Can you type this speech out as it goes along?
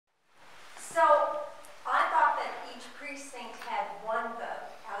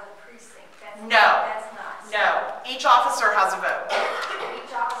each officer has a vote.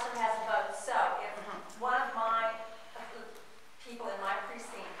 Each officer has a vote. So if one of my people in my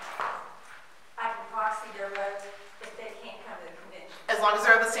precinct, I can proxy their vote if they can't come to the convention. As long as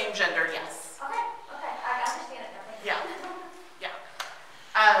they're the same gender, yes. Okay, I understand it now. Yeah.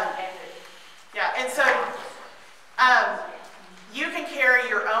 Yeah, and so you can carry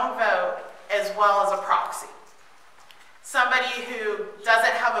your own vote as well as a proxy. Somebody who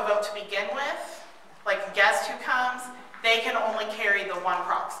doesn't have a vote to begin with, like a guest who comes, they can only carry the one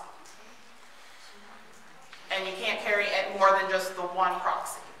proxy. And you can't carry it more than just the one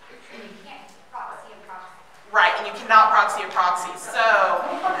proxy. And you can't proxy and proxy. Right, and you cannot proxy a proxy. So,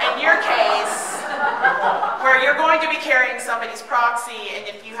 in your case, where you're going to be carrying somebody's proxy, and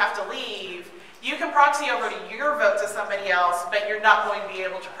if you have to leave, you can proxy over to your vote to somebody else, but you're not going to be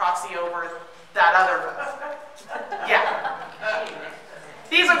able to proxy over that other vote. Yeah.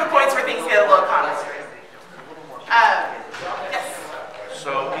 These are the points where things get a little complicated. Yes?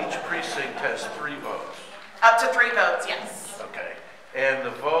 So each precinct has 3 votes? Up to 3 votes, yes. Okay. And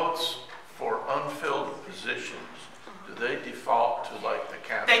the votes for unfilled positions, do they default to like the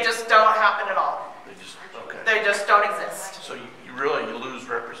county? They just don't happen at all. They just, okay. They just don't exist. So you really lose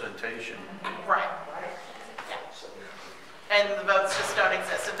representation. Right. Yeah. And the votes just don't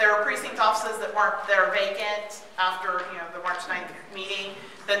exist. If there were precinct offices that are vacant after the March 9th meeting,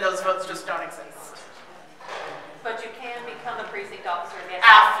 then those votes just don't exist. But you can become a precinct officer again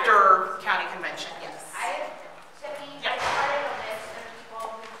After county convention, yes. Tiffany, Yeah. I started a list of people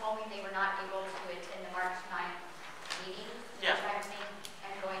who told me they were not able to attend the March 9th meeting, Yeah. which I'm thinking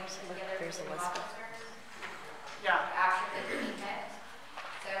and going together with the officers Yeah. after the meeting.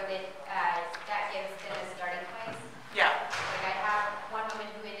 So that gives them a starting place. Yeah. Like I have one woman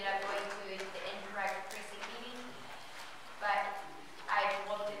who ended up going to the incorrect precinct meeting, but I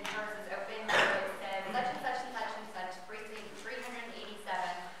looked and hers is open, so it says such and such and such and such, precinct 387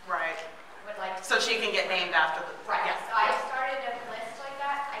 Right. would like to. So she can get named after the. Right. Yeah. So I started a list like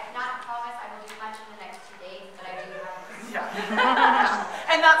that. I cannot promise I will do much in the next 2 days, but I do have a list. Yeah.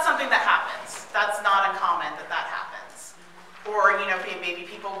 And that's something that happens. That's not uncommon that happens. Or, maybe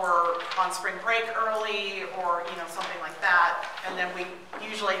people were on spring break early or, something like that. And then we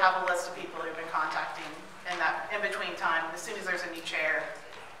usually have a list of people who've been contacting in that in-between time. As soon as there's a new chair,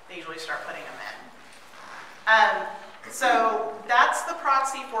 they usually start putting them in. So that's the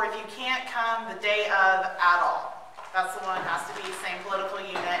proxy for if you can't come the day of at all. That's the one that has to be same political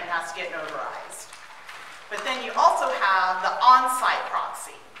unit and has to get notarized. But then you also have the on-site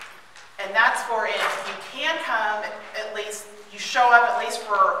proxy. And that's for if you can come, at least you show up at least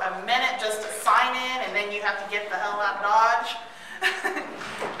for a minute just to sign in, and then you have to get the hell out of Dodge.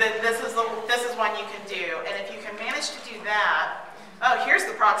 Then this is one you can do. And if you can manage to do that, oh, here's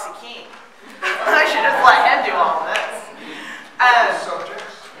the proxy king. I should just let him do all of this.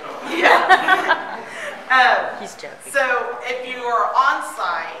 Yeah. He's joking. So if you are on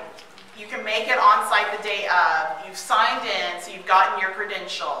site, you can make it on site the day of. You've signed in, so you've gotten your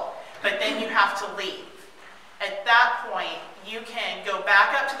credential, but then you have to leave. At that point, you can go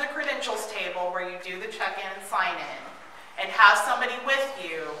back up to the credentials table where you do the check-in and sign-in, and have somebody with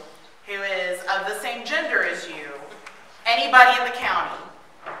you who is of the same gender as you, anybody in the county,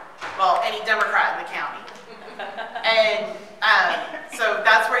 well, any Democrat in the county. And so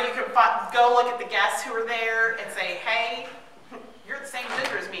that's where you can go look at the guests who are there and say, hey, you're the same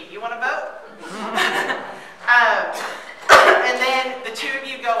gender as me. You want to vote? And then the 2 of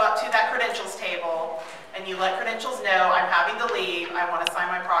you go up to that credentials table and you let credentials know, I'm having to leave, I want to sign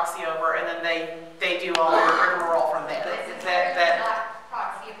my proxy over, and then they do all their rigmarole from there.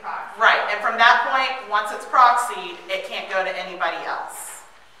 Proxy. Right, and from that point, once it's proxied, it can't go to anybody else.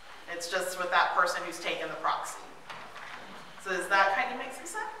 It's just with that person who's taken the proxy. So does that kind of make some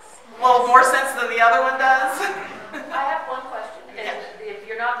sense? A little more sense than the other one does? I have one question. Yeah. If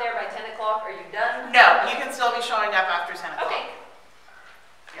you're not there by 10 o'clock, are you done? No, you can still be showing up after 10 o'clock. Okay.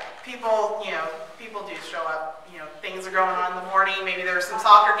 Yeah, people do show up. Things are going on in the morning. Maybe there are some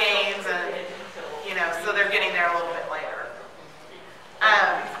soccer games, and so they're getting there a little bit later.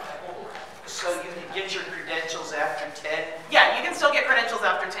 So you can get your credentials after 10? Yeah, you can still get credentials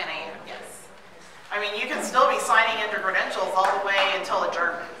after 10 a.m. Yes. I mean, you can still be signing into credentials all the way until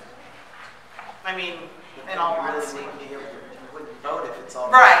adjournment. I mean, in all honesty. You wouldn't vote if it's all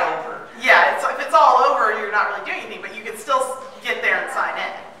over. Yeah, if it's all over, you're not really doing anything, but you can still get there and sign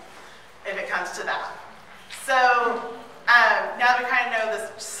in if it comes to that. So now we kind of know the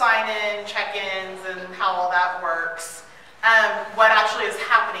sign-in, check-ins, and how all that works, what actually is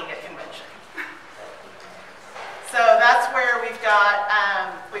happening at convention. So that's where we've got,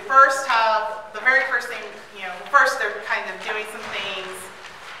 we first have, the very first thing, the first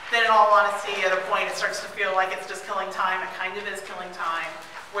all honesty, at a point it starts to feel like it's just killing time. It kind of is killing time,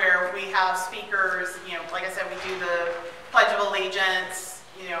 where we have speakers, like I said, we do the Pledge of Allegiance,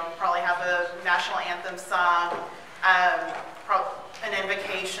 probably have the national anthem sung, an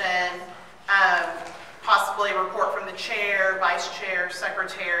invocation, possibly a report from the chair, vice chair,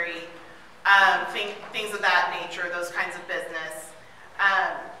 secretary, things of that nature, those kinds of business.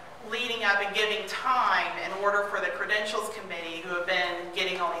 Leading up and giving time in order for the credentials committee, who have been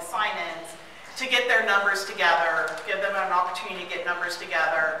getting all these sign-ins, to get their numbers together, give them an opportunity to get numbers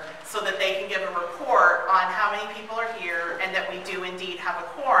together so that they can give a report on how many people are here and that we do indeed have a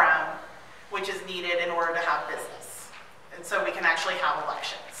quorum, which is needed in order to have business. And so we can actually have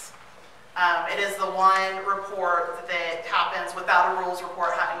elections. It is the one report that happens without a rules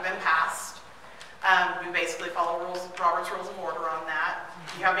report having been passed. We basically follow Robert's Rules of Order on that.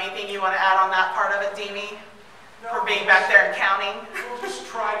 Do you have anything you want to add on that part of it, Demi? For being back there and counting? We'll just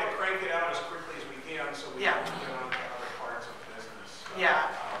try to crank it out as quickly as we can so we Yeah. can get on to other parts of business. Yeah.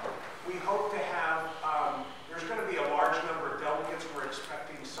 We hope to have, there's going to be a large number of delegates. We're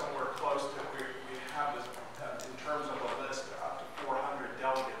expecting somewhere close to, we have this